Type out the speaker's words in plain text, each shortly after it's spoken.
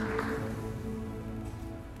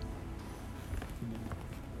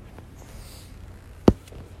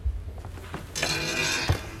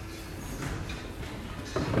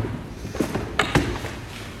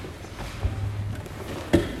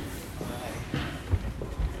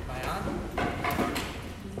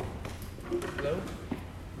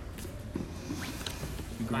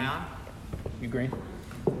I on? You green?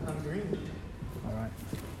 I'm green. All right.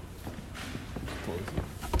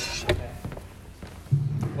 Okay.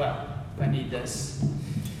 Well, I need this.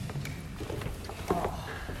 Oh,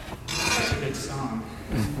 such a good song.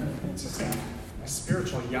 It's just a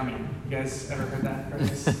spiritual yummy. You guys ever heard that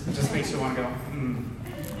phrase? It just makes you want to go,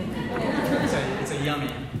 It's a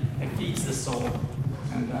yummy. It feeds the soul.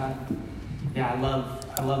 And yeah,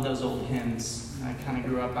 I love those old hymns. I kind of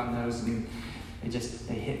grew up on those, and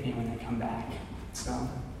they hit me when they come back. So,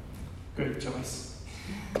 good choice.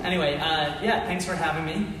 Anyway, yeah, thanks for having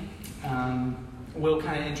me. Will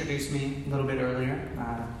kind of introduced me a little bit earlier.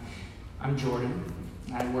 I'm Jordan.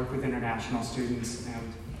 I work with international students,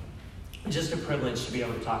 and just a privilege to be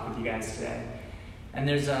able to talk with you guys today. And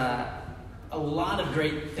there's a lot of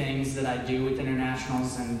great things that I do with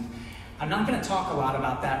internationals, and I'm not going to talk a lot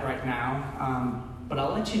about that right now, but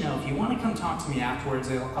I'll let you know. If you want to come talk to me afterwards,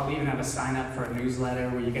 I'll even have a sign up for a newsletter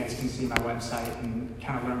where you guys can see my website and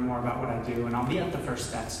kind of learn more about what I do, and I'll be at the First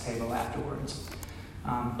Steps table afterwards.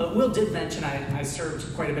 But Will did mention I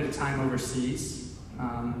served quite a bit of time overseas.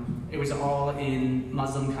 It was all in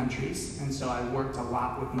Muslim countries, and so I worked a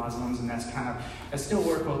lot with Muslims, and I still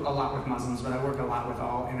work a lot with Muslims, but I work a lot with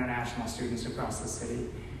all international students across the city.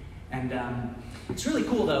 And it's really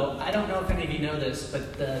cool, though. I don't know if any of you know this,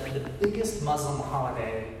 but the biggest Muslim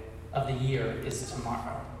holiday of the year is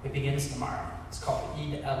tomorrow. It begins tomorrow. It's called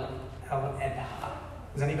Eid al-Adha.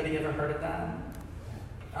 Has anybody ever heard of that?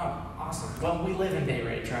 Oh, awesome. Well, we live in Bay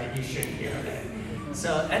Ridge, right? You should hear of it.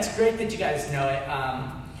 So that's great that you guys know it.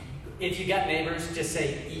 If you got neighbors, just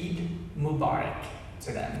say Eid Mubarak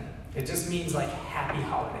to them. It just means like happy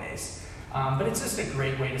holidays. But it's just a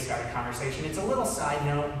great way to start a conversation. It's a little side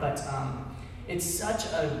note, but it's such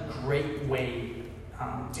a great way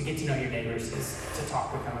to get to know your neighbors is to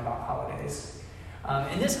talk with them about holidays.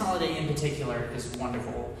 And this holiday in particular is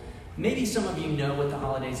wonderful. Maybe some of you know what the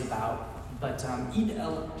holiday's about, but Eid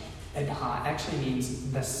al-Adha actually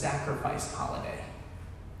means the sacrifice holiday.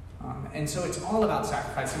 And so it's all about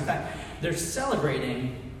sacrifice. In fact, they're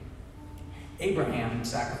celebrating Abraham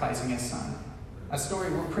sacrificing his son, a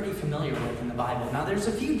story we're pretty familiar with in the Bible. Now, there's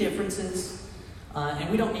a few differences, and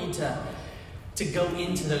we don't need to go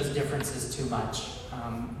into those differences too much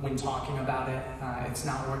when talking about it. It's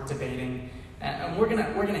not worth debating. And we're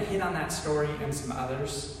gonna hit on that story and some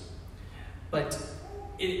others. But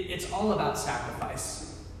it's all about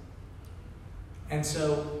sacrifice. And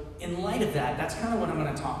so, in light of that, that's kind of what I'm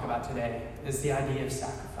going to talk about today, is the idea of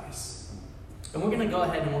sacrifice. And we're going to go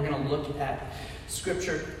ahead and we're going to look at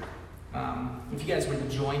Scripture. If you guys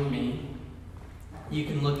would join me, you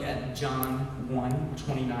can look at John 1,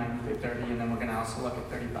 29 through 30, and then we're going to also look at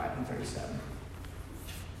 35 and 37.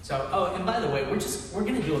 So, oh, and by the way, we're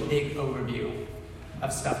going to do a big overview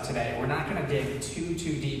of stuff today. We're not going to dig too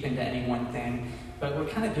deep into any one thing, but we're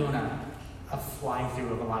kind of doing a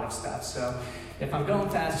fly-through of a lot of stuff. So if I'm going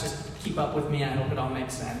fast, just keep up with me. I hope it all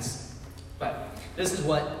makes sense. But this is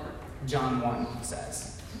what John 1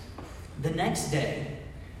 says. The next day,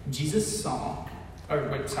 he saw,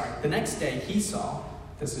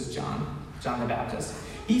 this is John the Baptist,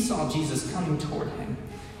 he saw Jesus coming toward him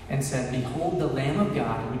and said, "Behold the Lamb of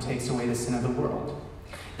God who takes away the sin of the world.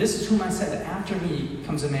 This is whom I said, after me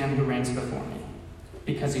comes a man who reigns before me,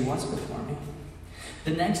 because he was before me."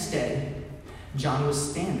 The next day, John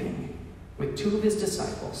was standing with two of his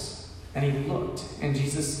disciples, and he looked at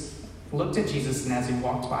Jesus, and as he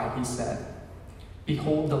walked by, he said,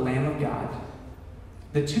 "Behold the Lamb of God."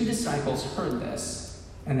 The two disciples heard this,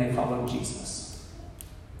 and they followed Jesus.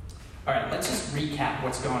 All right, let's just recap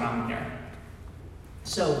what's going on here.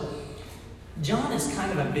 So, John is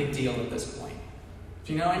kind of a big deal at this point. If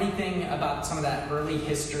you know anything about some of that early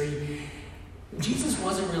history, Jesus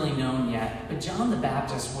wasn't really known yet, but John the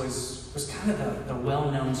Baptist was kind of the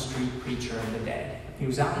well-known street preacher of the day. He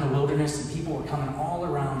was out in the wilderness, and people were coming all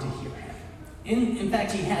around to hear him. In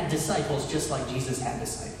fact, he had disciples just like Jesus had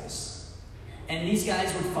disciples. And these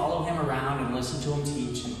guys would follow him around and listen to him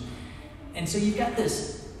teach. And so you've got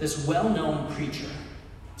this well-known preacher,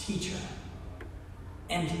 teacher,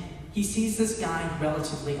 and he sees this guy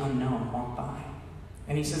relatively unknown walk by.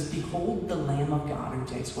 And he says, "Behold the Lamb of God who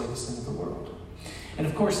takes away the sin of the world." And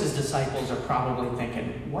of course his disciples are probably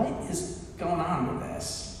thinking, what is going on with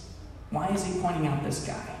this? Why is he pointing out this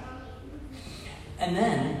guy? And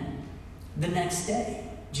then, the next day,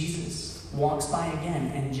 Jesus walks by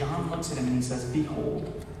again, and John looks at him and he says,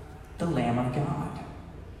 "Behold the Lamb of God."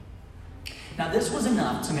 Now this was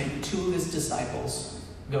enough to make two of his disciples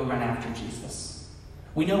go run after Jesus.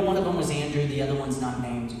 We know one of them was Andrew, the other one's not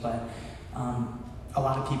named, but a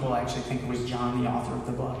lot of people actually think it was John, the author of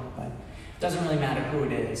the book. But Doesn't really matter who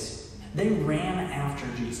it is. They ran after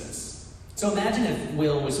Jesus. So imagine if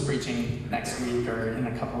Will was preaching next week or in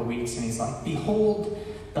a couple of weeks and he's like, behold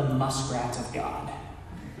the muskrat of God.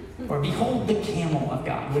 Or behold the camel of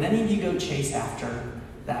God. Would any of you go chase after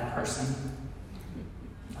that person?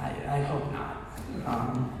 I hope not.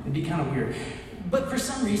 It'd be kind of weird. But for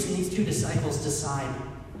some reason, these two disciples decide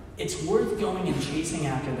it's worth going and chasing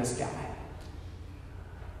after this guy.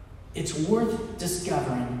 It's worth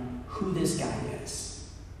discovering who this guy is.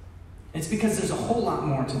 It's because there's a whole lot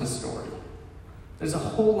more to the story. There's a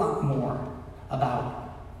whole lot more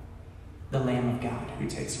about the Lamb of God who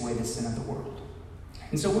takes away the sin of the world.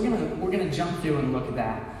 And so we're gonna jump through and look at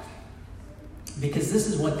that, because this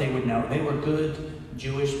is what they would know. They were good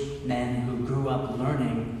Jewish men who grew up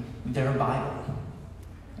learning their Bible.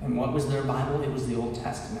 And what was their Bible? It was the Old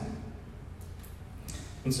Testament.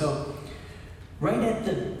 And so, right at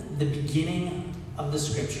the beginning of the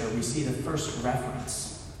scripture, we see the first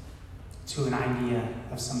reference to an idea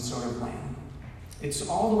of some sort of lamb. It's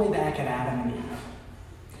all the way back at Adam and Eve.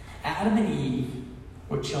 Adam and Eve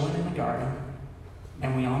were chilling in the garden,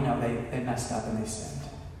 and we all know they messed up and they sinned.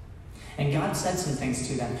 And God said some things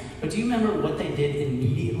to them. But do you remember what they did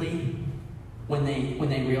immediately when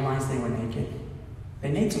they realized they were naked?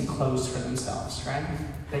 They made some clothes for themselves, right?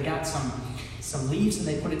 They got some leaves and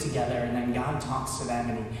they put it together, and then God talks to them,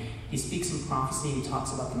 and he speaks some prophecy. He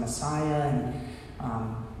talks about the Messiah and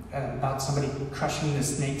about somebody crushing the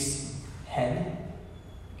snake's head.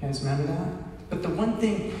 You guys remember that? But the one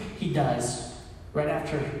thing he does right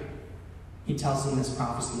after he tells them this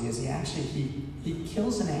prophecy is he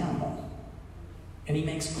kills an animal, and he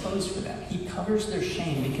makes clothes for them. He covers their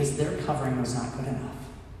shame because their covering was not good enough.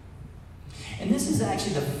 And this is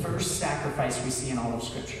actually the first sacrifice we see in all of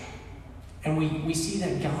Scripture. And we see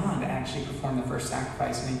that God actually performed the first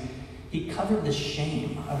sacrifice, and he covered the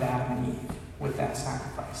shame of Adam and Eve with that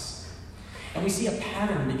sacrifice. And we see a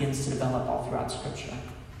pattern begins to develop all throughout Scripture.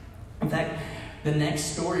 In fact, the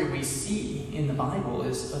next story we see in the Bible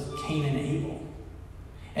is of Cain and Abel.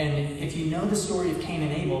 And if you know the story of Cain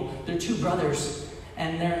and Abel, they're two brothers,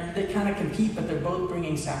 and they kind of compete, but they're both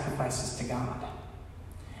bringing sacrifices to God.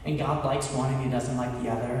 And God likes one and he doesn't like the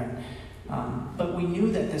other. But we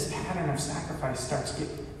knew that this pattern of sacrifice starts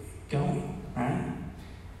going, right?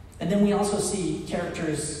 And then we also see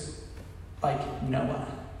characters like Noah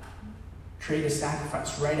create a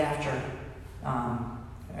sacrifice right after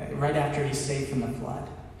he's saved from the flood.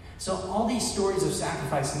 So all these stories of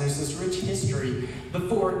sacrifice, and there's this rich history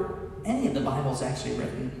before any of the Bible's actually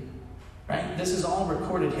written, right? This is all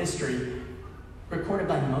recorded history, recorded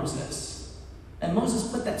by Moses. And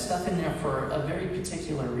Moses put that stuff in there for a very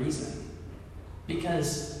particular reason,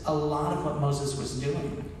 because a lot of what Moses was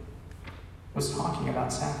doing was talking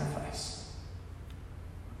about sacrifice.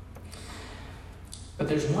 But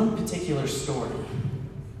there's one particular story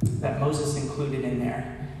that Moses included in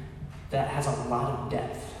there that has a lot of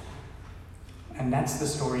depth. And that's the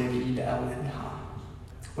story of Eid al-Adha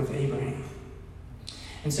with Abraham.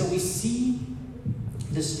 And so we see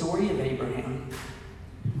the story of Abraham.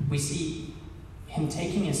 We see him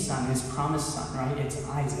taking his son, his promised son, right? It's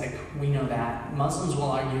Isaac. We know that. Muslims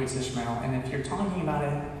will argue it's Ishmael. And if you're talking about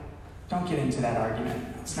it, don't get into that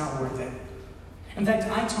argument. It's not worth it. In fact,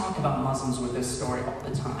 I talk about Muslims with this story all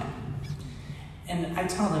the time. And I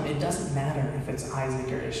tell them it doesn't matter if it's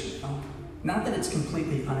Isaac or Ishmael. Not that it's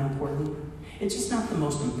completely unimportant. It's just not the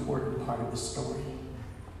most important part of the story.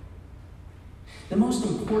 The most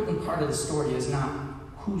important part of the story is not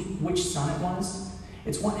which son it was.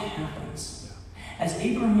 It's what happens. As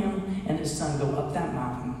Abraham and his son go up that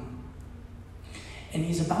mountain, and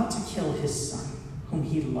he's about to kill his son, whom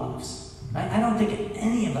he loves. Right? I don't think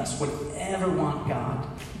any of us would ever want God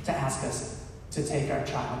to ask us to take our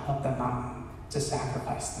child up the mountain to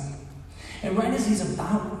sacrifice them. And right as he's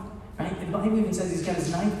about, right, the Bible even says he's got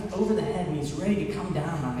his knife over the head and he's ready to come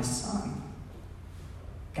down on his son,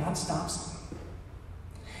 God stops him.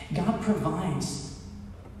 God provides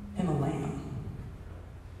him a lamb.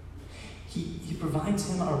 He provides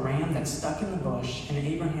him a ram that's stuck in the bush, and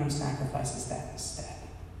Abraham sacrifices that instead.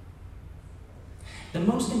 The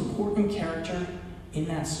most important character in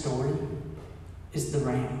that story is the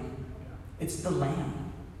ram. It's the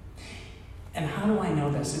lamb. And how do I know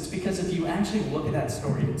this? It's because if you actually look at that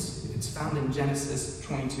story, it's found in Genesis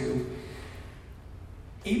 22.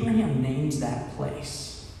 Abraham names that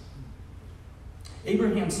place.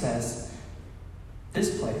 Abraham says,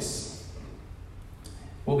 this place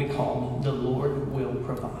will be called the Lord will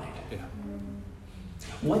provide. Yeah.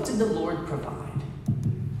 What did the Lord provide?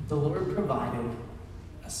 The Lord provided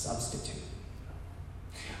a substitute.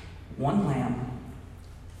 One lamb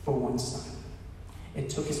for one son. It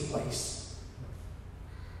took his place.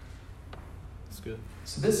 That's good.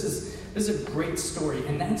 So this is a great story,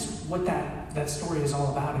 and that's what that story is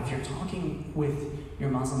all about. If you're talking with your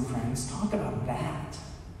Muslim friends, talk about that.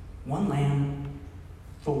 One lamb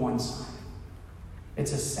for one son.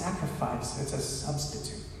 It's a sacrifice. It's a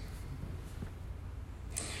substitute.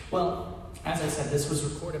 Well, as I said, this was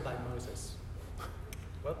recorded by Moses.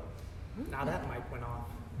 Well, now that mic went off.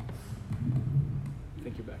 I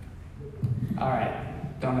think you're back. All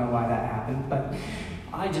right. Don't know why that happened, but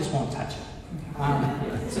I just won't touch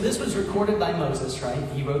it. So this was recorded by Moses, right?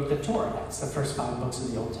 He wrote the Torah. It's the first 5 books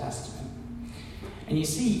of the Old Testament. And you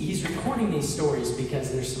see, he's recording these stories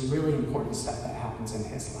because there's some really important stuff that happens in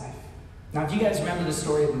his life. Now, if you guys remember the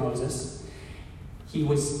story of Moses, he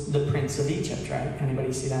was the prince of Egypt, right?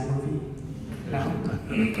 Anybody see that movie? No?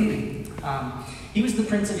 He was the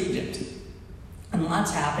prince of Egypt. And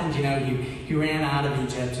lots happened, you know, he ran out of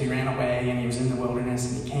Egypt, he ran away, and he was in the wilderness,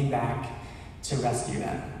 and he came back to rescue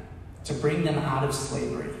them, to bring them out of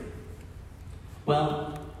slavery.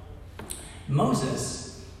 Well,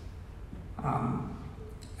 Moses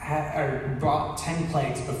brought 10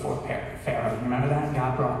 plagues before Pharaoh. Remember that?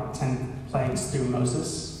 God brought 10 plagues through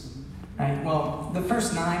Moses, right? Well, the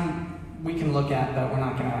first 9 we can look at, but we're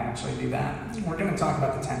not going to actually do that. We're going to talk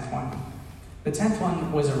about the 10th one. The 10th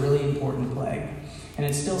one was a really important plague, and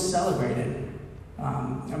it's still celebrated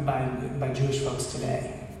by Jewish folks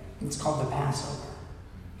today. It's called the Passover.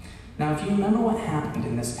 Now, if you remember what happened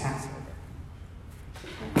in this Passover,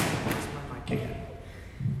 again.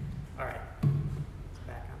 All right, it's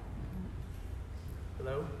back on.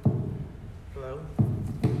 Hello? Hello?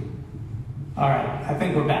 All right, I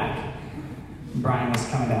think we're back. Brian was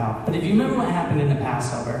coming to help. But if you remember what happened in the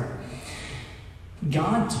Passover,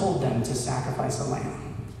 God told them to sacrifice a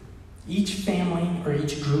lamb. Each family or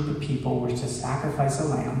each group of people were to sacrifice a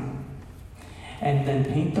lamb and then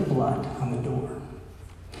paint the blood on the door.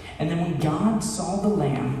 And then when God saw the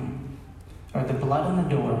lamb or the blood on the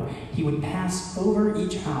door, he would pass over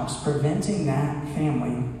each house, preventing that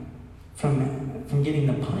family from getting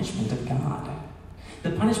the punishment of God.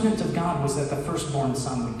 The punishment of God was that the firstborn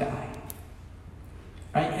son would die.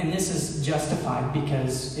 Right? And this is justified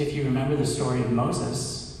because if you remember the story of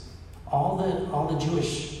Moses, all the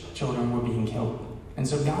Jewish children were being killed. And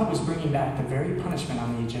so God was bringing back the very punishment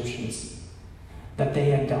on the Egyptians that they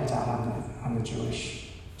had dealt out on the Jewish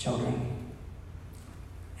children.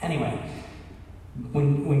 Anyway,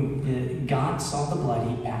 when God saw the blood,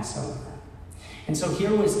 he passed over. And so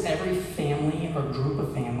here was every family or group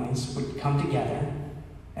of families would come together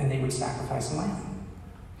and they would sacrifice a lamb.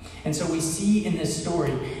 And so we see in this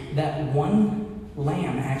story that one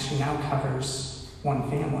lamb actually now covers one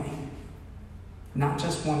family. Not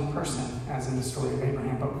just one person, as in the story of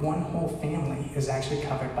Abraham, but one whole family is actually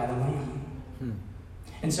covered by the lamb.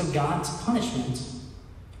 And so God's punishment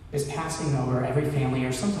is passing over every family,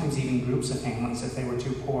 or sometimes even groups of families if they were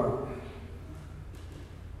too poor.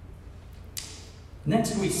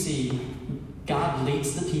 Next we see God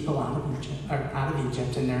leads the people out of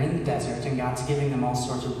Egypt, and they're in the desert, and God's giving them all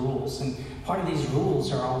sorts of rules. And part of these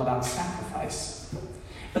rules are all about sacrifice.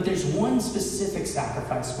 But there's one specific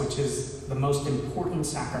sacrifice, which is the most important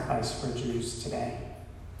sacrifice for Jews today.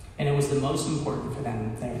 And it was the most important for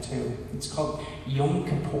them there too. It's called Yom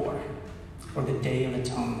Kippur, or the Day of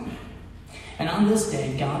Atonement. And on this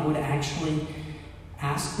day, God would actually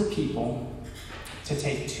ask the people to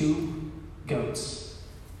take 2 goats.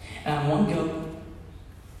 And on one goat,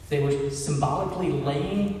 they were symbolically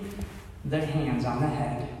laying their hands on the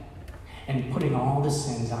head and putting all the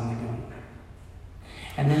sins on the goat.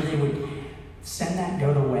 And then they would send that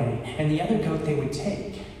goat away. And the other goat they would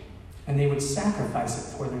take, and they would sacrifice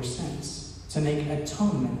it for their sins to make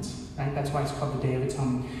atonement. Right? That's why it's called the Day of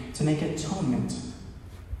Atonement, to make atonement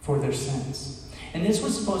for their sins. And this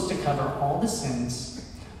was supposed to cover all the sins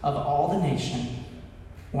of all the nation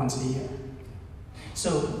once a year.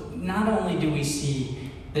 So not only do we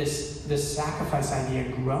see this sacrifice idea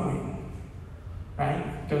growing, right?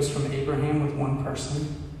 It goes from Abraham with one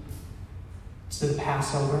person to the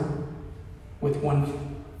Passover with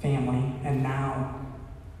one family, and now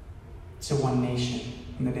to one nation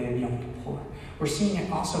in the day of Yom Kippur. We're seeing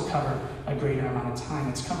it also cover a greater amount of time.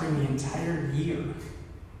 It's covering the entire year.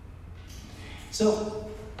 So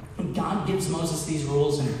God gives Moses these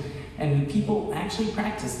rules, and people actually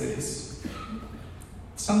practice these.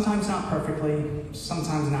 Sometimes not perfectly,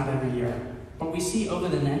 sometimes not every year. But we see over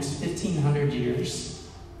the next 1,500 years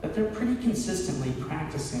that they're pretty consistently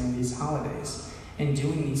practicing these holidays and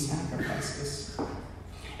doing these sacrifices.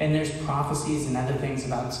 And there's prophecies and other things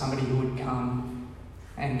about somebody who would come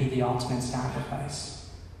and be the ultimate sacrifice.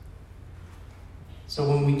 So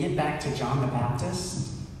when we get back to John the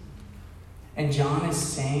Baptist, and John is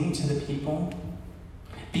saying to the people,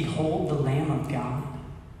 "Behold the Lamb of God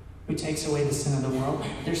who takes away the sin of the world,"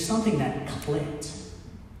 there's something that clicked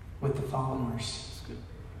with the followers.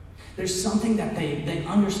 There's something that they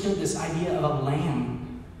understood, this idea of a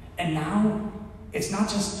lamb. And now it's not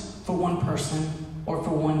just for one person or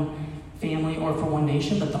for one family or for one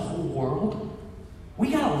nation, but the whole world.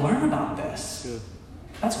 We got to learn about this. Good.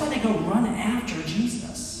 That's why they go run after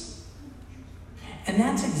Jesus. And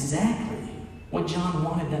that's exactly what John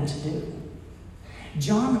wanted them to do.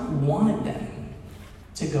 John wanted them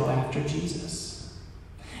to go after Jesus.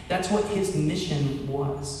 That's what his mission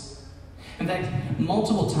was. In fact,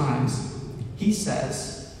 multiple times he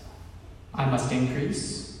says, "I must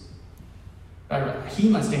increase," or "He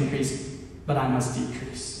must increase, but I must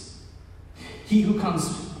decrease. He who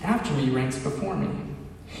comes after me ranks before me."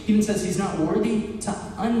 He even says he's not worthy to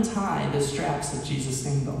untie the straps of Jesus'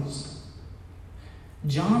 sandals.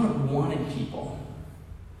 John wanted people,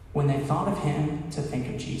 when they thought of him, to think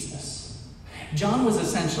of Jesus. John was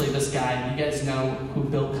essentially this guy. You guys know who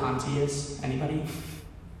Bill Conti is? Anybody?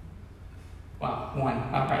 Well, one.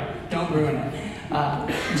 All right. Don't ruin it.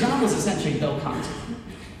 John was essentially Bill Conti.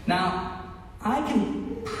 Now, I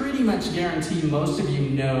can pretty much guarantee most of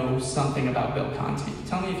you know something about Bill Conti.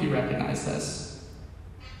 Tell me if you recognize this.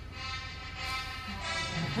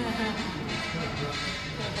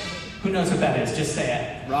 Who knows what that is? Just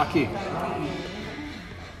say it. Rocky.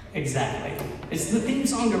 Exactly. It's the theme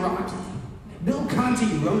song to Rocky. Bill Conti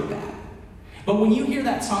wrote that. But when you hear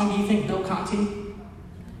that song, do you think Bill Conti?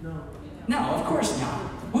 No, of course not.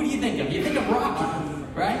 Who do you think of? You think of Rocky,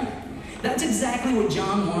 right? That's exactly what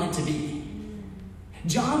John wanted to be.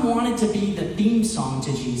 John wanted to be the theme song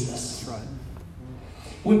to Jesus. That's right.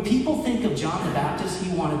 When people think of John the Baptist,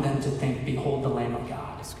 he wanted them to think, "Behold the Lamb of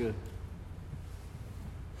God." That's good.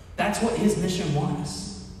 That's what his mission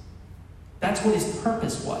was. That's what his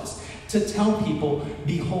purpose was. To tell people,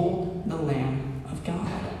 "Behold the Lamb of God."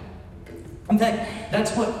 In fact,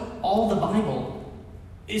 that's what all the Bible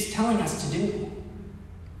is telling us to do.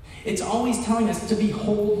 It's always telling us to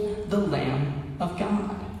behold the Lamb of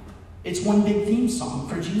God. It's one big theme song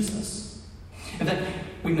for Jesus. In fact,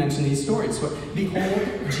 we mentioned these stories where, behold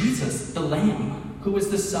Jesus, the Lamb, who was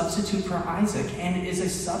the substitute for Isaac and is a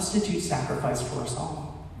substitute sacrifice for us all.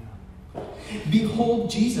 Behold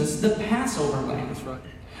Jesus, the Passover Lamb, That's right.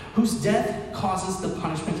 whose death causes the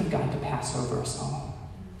punishment of God to pass over us all.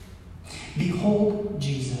 Behold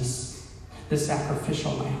Jesus, the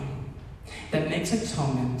sacrificial lamb that makes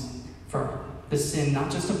atonement for the sin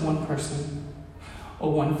not just of one person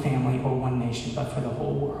or one family or one nation, but for the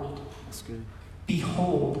whole world. That's good.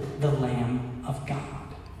 Behold the Lamb of God.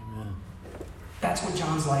 Amen. That's what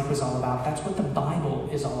John's life was all about. That's what the Bible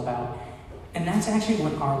is all about. And that's actually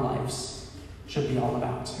what our lives should be all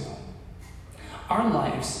about too. Our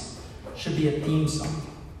lives should be a theme song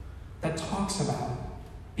that talks about,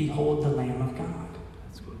 "Behold the Lamb of God."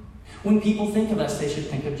 That's good. When people think of us, they should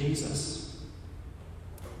think of Jesus.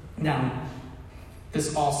 Now,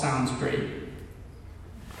 this all sounds great,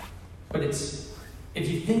 but if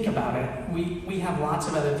you think about it, we have lots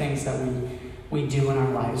of other things that we do in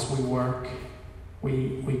our lives. We work,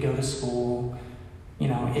 we go to school. You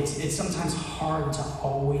know, it's sometimes hard to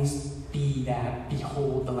always be that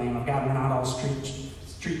 "Behold the Lamb of God." We're not all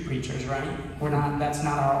street preachers, right? We're not. That's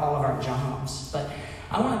not all of our jobs. But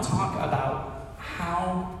I want to talk about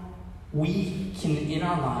how we can, in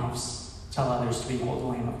our lives, tell others to behold the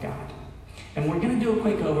Lamb of God. And we're going to do a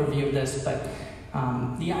quick overview of this, but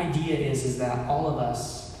the idea is that all of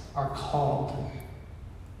us are called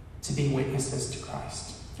to be witnesses to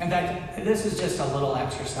Christ. In fact, this is just a little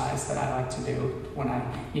exercise that I like to do when I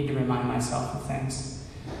need to remind myself of things.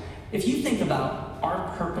 If you think about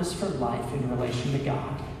our purpose for life in relation to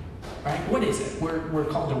God, right? What is it? We're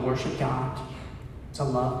called to worship God, to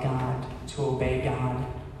love God, to obey God,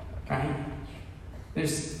 right?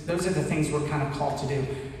 Those are the things we're kind of called to do.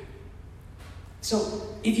 So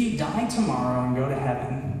if you die tomorrow and go to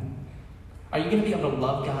heaven, are you going to be able to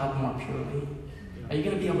love God more purely? Are you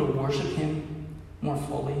going to be able to worship Him more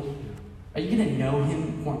fully? Are you going to know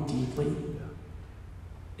Him more deeply?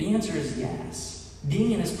 The answer is yes.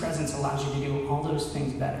 Being in His presence allows you to do all those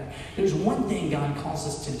things better. There's one thing God calls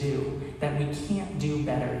us to do that we can't do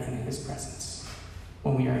better in His presence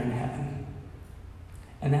when we are in heaven.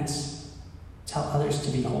 And that's tell others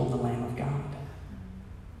to behold the Lamb of God.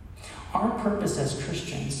 Our purpose as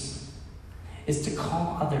Christians is to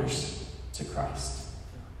call others to Christ.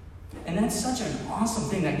 And that's such an awesome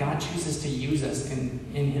thing that God chooses to use us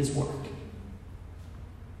in His work.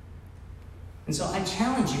 And so I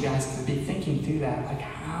challenge you guys to be thinking through that. Like,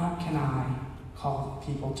 how can I call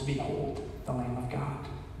people to behold the Lamb of God?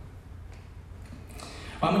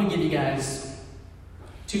 Well, I'm going to give you guys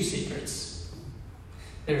 2 secrets.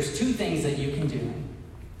 There's 2 things that you can do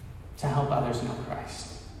to help others know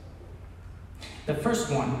Christ. The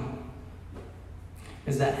first one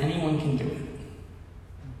is that anyone can do it.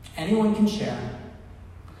 Anyone can share.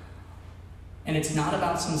 And it's not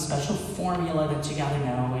about some special formula that you got to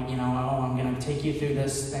know, oh, I'm going to take you through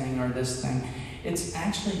this thing or this thing. It's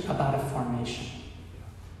actually about a formation.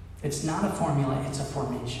 It's not a formula, it's a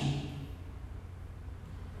formation.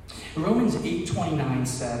 Romans 8:29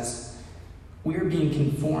 says, we are being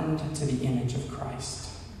conformed to the image of Christ.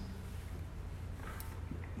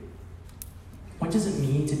 What does it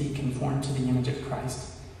mean to be conformed to the image of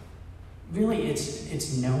Christ? Really,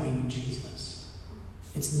 it's knowing Jesus.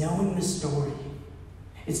 It's knowing the story.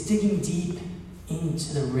 It's digging deep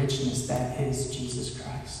into the richness that is Jesus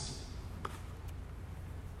Christ.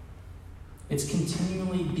 It's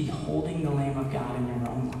continually beholding the Lamb of God in your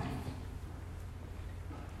own life.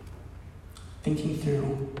 Thinking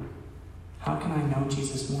through, how can I know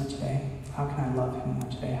Jesus more today? How can I love him more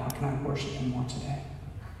today? How can I worship him more today?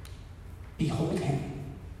 Behold him.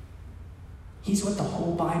 He's what the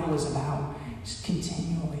whole Bible is about. Just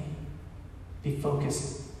continually be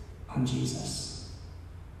focused on Jesus.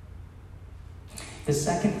 The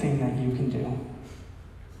second thing that you can do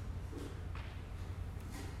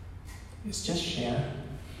is just share.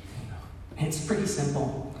 It's pretty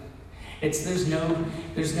simple. There's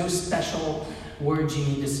no special words you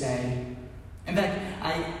need to say. In fact,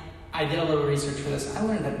 I did a little research for this. I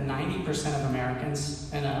learned that 90% of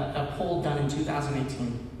Americans, in a poll done in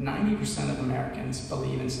 2018, 90% of Americans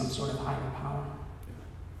believe in some sort of higher power.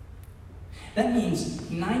 That means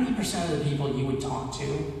 90% of the people you would talk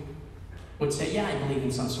to would say, yeah, I believe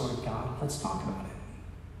in some sort of God. Let's talk about it.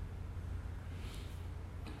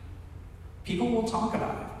 People will talk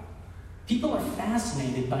about it. People are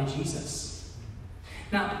fascinated by Jesus.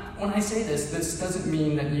 Now, when I say this doesn't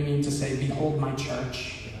mean that you need to say, behold my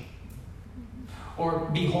church. Or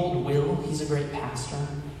behold Will, he's a great pastor.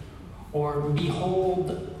 Or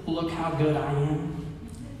behold, look how good I am.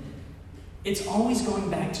 It's always going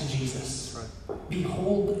back to Jesus. Right.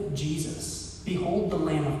 Behold Jesus. Behold the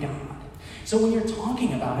Lamb of God. So when you're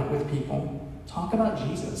talking about it with people, talk about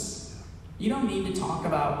Jesus. You don't need to talk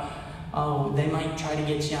about, oh, they might try to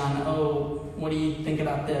get you on, oh, what do you think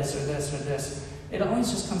about this or this or this? It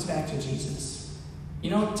always just comes back to Jesus.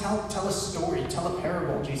 Tell a story, tell a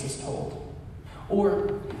parable Jesus told.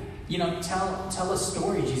 Or, tell a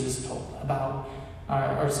story Jesus told about,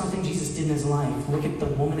 or something Jesus did in his life. Look at the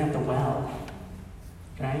woman at the well.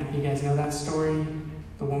 Right? You guys know that story?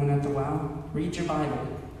 The woman at the well? Read your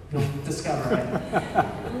Bible. You'll discover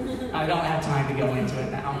it. I don't have time to go into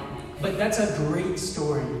it now. But that's a great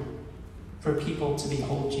story for people to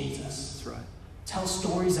behold Jesus. That's right. Tell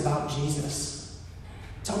stories about Jesus.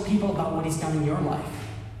 Tell people about what he's done in your life.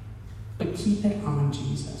 But keep it on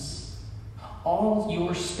Jesus. All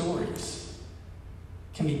your stories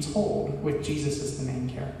can be told with Jesus as the main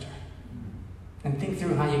character. And think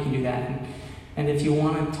through how you can do that. And if you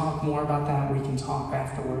want to talk more about that, we can talk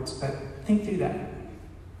afterwards. But think through that.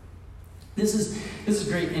 This is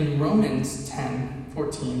great. In Romans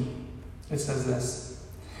 10:14, it says this.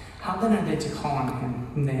 How then are they to call on him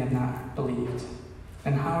whom they have not believed?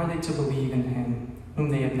 And how are they to believe in him whom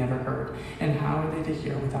they have never heard? And how are they to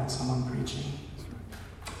hear without someone preaching?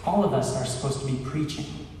 All of us are supposed to be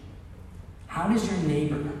preaching. How does your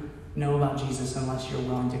neighbor know about Jesus unless you're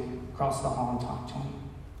willing to cross the hall and talk to him?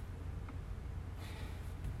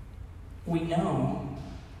 We know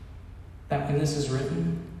that when this is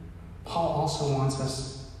written, Paul also wants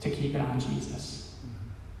us to keep it on Jesus.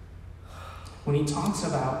 When he talks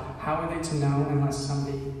about how are they to know unless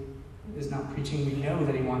somebody is not preaching, we know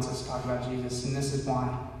that he wants us to talk about Jesus, and this is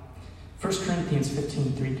why. 1 Corinthians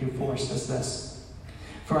 15:3-4 says this.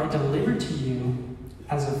 For I delivered to you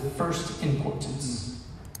as of first importance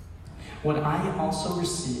what I also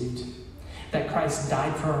received, that Christ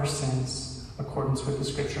died for our sins, in accordance with the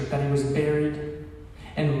Scripture, that he was buried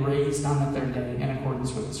and raised on the third day, in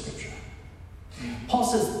accordance with the Scripture. Paul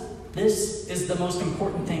says this is the most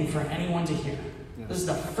important thing for anyone to hear. Yeah. This is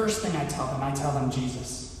the first thing I tell them. I tell them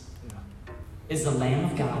Jesus is the Lamb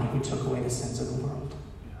of God who took away the sins of the world.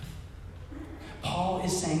 Paul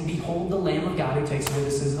is saying, behold the Lamb of God who takes away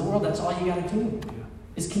the sins of the world. That's all you got to do,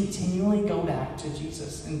 is continually go back to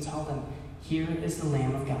Jesus and tell them, here is the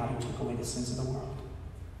Lamb of God who took away the sins of the world.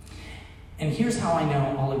 And here's how I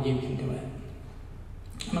know all of you can do it.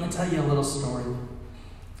 I'm going to tell you a little story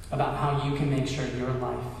about how you can make sure your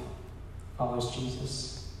life follows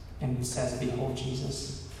Jesus and says, "Behold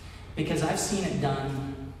Jesus." Because I've seen it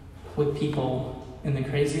done with people in the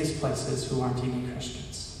craziest places who aren't even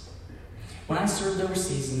Christians. When I served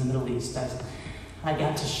overseas in the Middle East, I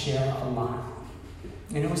got to share a lot.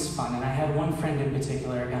 And it was fun. And I had one friend in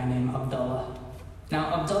particular, a guy named Abdullah. Now,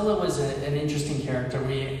 Abdullah was an interesting character.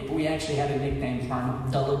 We actually had a nickname for him,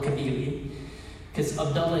 Abdullah Kabili, because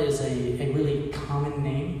Abdullah is a really common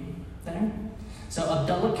name there. So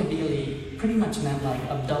Abdullah Kabili pretty much meant like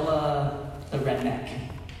Abdullah the redneck.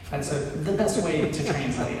 That's the best way to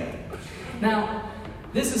translate it. Now,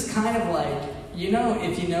 this is kind of like,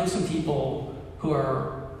 if you know some people who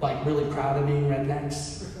are like really proud of being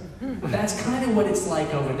rednecks, that's kind of what it's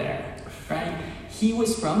like over there, right? He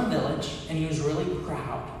was from a village, and he was really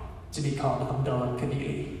proud to be called Abdullah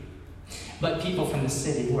Kabili. But people from the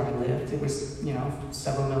city where I lived, it was,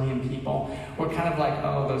 several million people, were kind of like,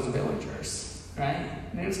 oh, those villagers, right?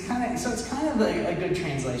 And it was kind of a good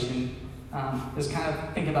translation. It's kind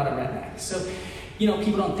of, think about a redneck. So,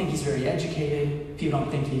 people don't think he's very educated. People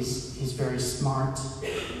don't think he's very smart.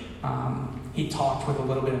 He talked with a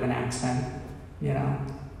little bit of an accent,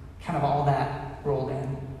 kind of all that rolled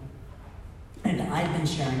in. And I've been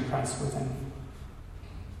sharing Christ with him.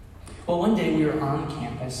 Well, one day we were on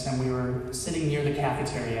campus and we were sitting near the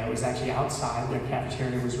cafeteria. It was actually outside. Their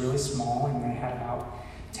cafeteria was really small and they had about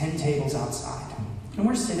 10 tables outside. And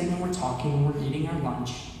we're sitting and we're talking and we're eating our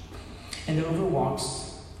lunch. And over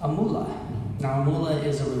walks a mullah. Now, a mullah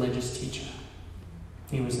is a religious teacher.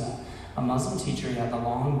 He was a Muslim teacher. He had the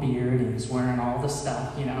long beard and he was wearing all the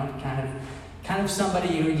stuff, kind of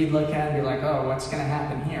somebody who you'd look at and be like, oh, what's going to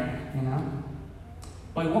happen here,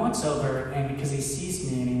 Well, he walks over, and because he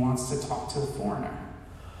sees me and he wants to talk to the foreigner.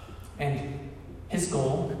 And his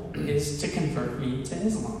goal is to convert me to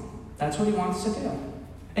Islam. That's what he wants to do.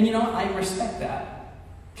 And I respect that,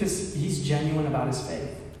 because he's genuine about his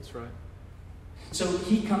faith. That's right. So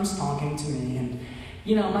he comes talking to me, and,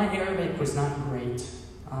 my Arabic was not great.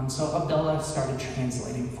 So Abdullah started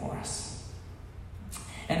translating for us.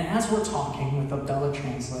 And as we're talking with Abdullah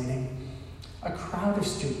translating, a crowd of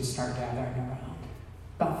students start gathering around.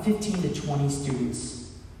 About 15 to 20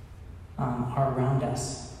 students are around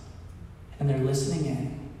us, and they're listening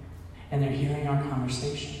in, and they're hearing our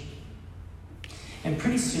conversation. And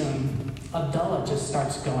pretty soon, Abdullah just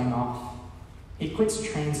starts going off. He quits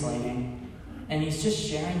translating, and he's just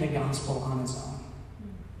sharing the gospel on his own,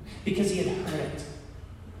 because he had heard it.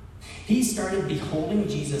 He started beholding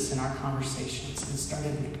Jesus in our conversations and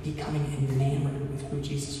started becoming enamored with who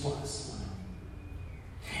Jesus was.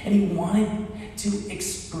 And he wanted to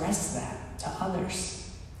express that to others,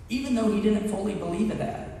 even though he didn't fully believe it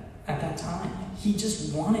at that time. He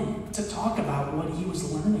just wanted to talk about what he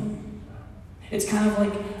was learning. It's kind of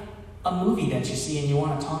like a movie that you see and you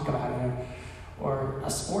want to talk about it, or a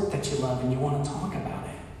sport that you love and you want to talk about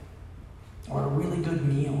it, or a really good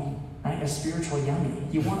meal, right? A spiritual yummy.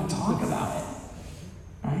 You want to talk about it,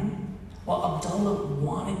 right? Well, Abdullah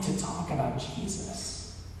wanted to talk about Jesus.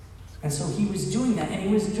 And so he was doing that, and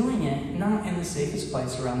he was doing it not in the safest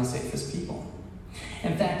place around the safest people.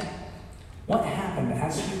 In fact, what happened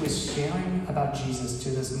as he was sharing about Jesus to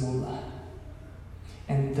this mullah,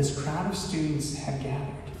 and this crowd of students had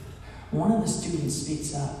gathered, one of the students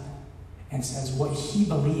speaks up and says what he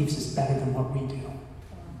believes is better than what we do.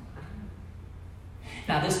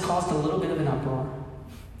 Now, this caused a little bit of an uproar,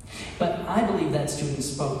 but I believe that student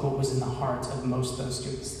spoke what was in the hearts of most of those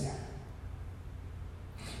students there.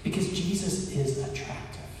 Because Jesus is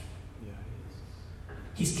attractive. Yeah,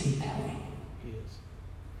 he is. He's compelling. He is.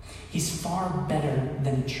 He's far better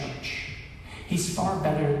than church. He's far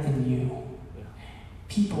better than you. Yeah.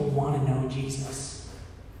 People want to know Jesus.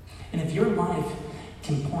 And if your life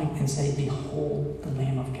can point and say, behold the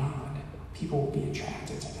Lamb of God, people will be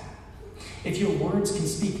attracted to that. If your words can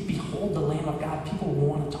speak, behold the Lamb of God, people will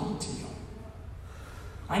want to talk to you.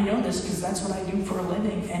 I know this because that's what I do for a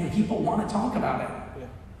living, and people want to talk about it. Yeah.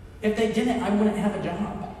 If they didn't, I wouldn't have a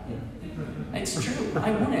job. Yeah. It's true.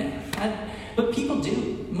 I wouldn't. But people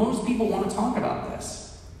do. Most people want to talk about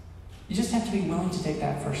this. You just have to be willing to take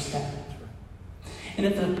that first step. And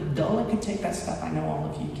if Abdullah could take that step, I know all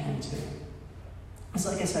of you can too. It's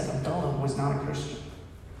like I said, Abdullah was not a Christian,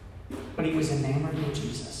 but he was enamored with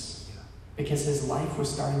Jesus because his life was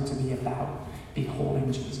starting to be about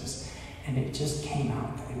beholding Jesus, and it just came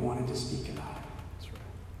out that he wanted to speak about it. That's right.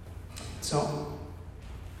 So,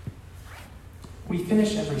 we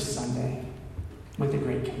finish every Sunday with the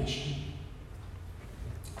Great Commission.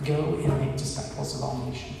 Go and make disciples of all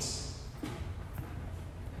nations.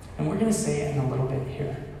 And we're going to say it in a little bit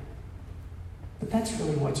here. But that's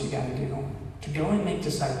really what you got to do. To go and make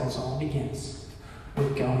disciples all begins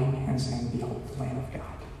with going and saying, behold, the Lamb of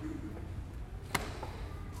God.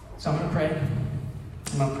 So I'm going to pray.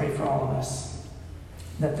 I'm going to pray for all of us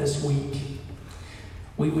that this week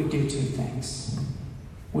we would do two things.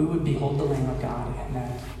 We would behold the Lamb of God, and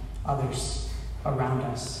that others around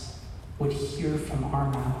us would hear from our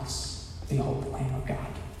mouths, behold the Lamb of God.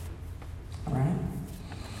 All right?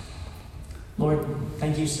 Lord,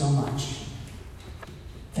 thank you so much.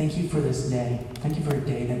 Thank you for this day. Thank you for a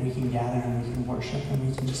day that we can gather and we can worship and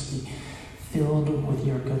we can just be filled with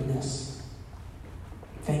your goodness.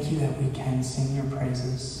 Thank you that we can sing your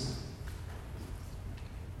praises.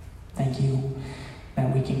 Thank you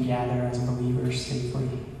that we can gather as believers safely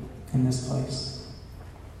in this place.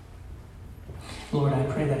 Lord, I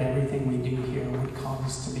pray that everything we do here would cause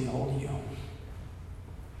us to behold you.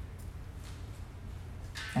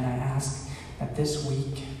 And I ask that this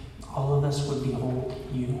week, all of us would behold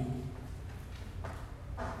you.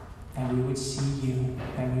 That we would see you,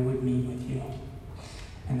 that we would meet with you,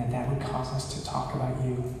 and that would cause us to talk about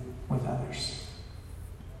you with others.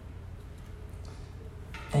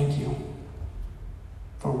 Thank you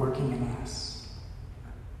for working in us.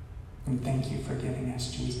 And thank you for giving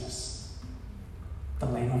us Jesus, the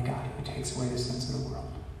Lamb of God who takes away the sins of the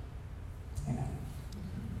world. Amen.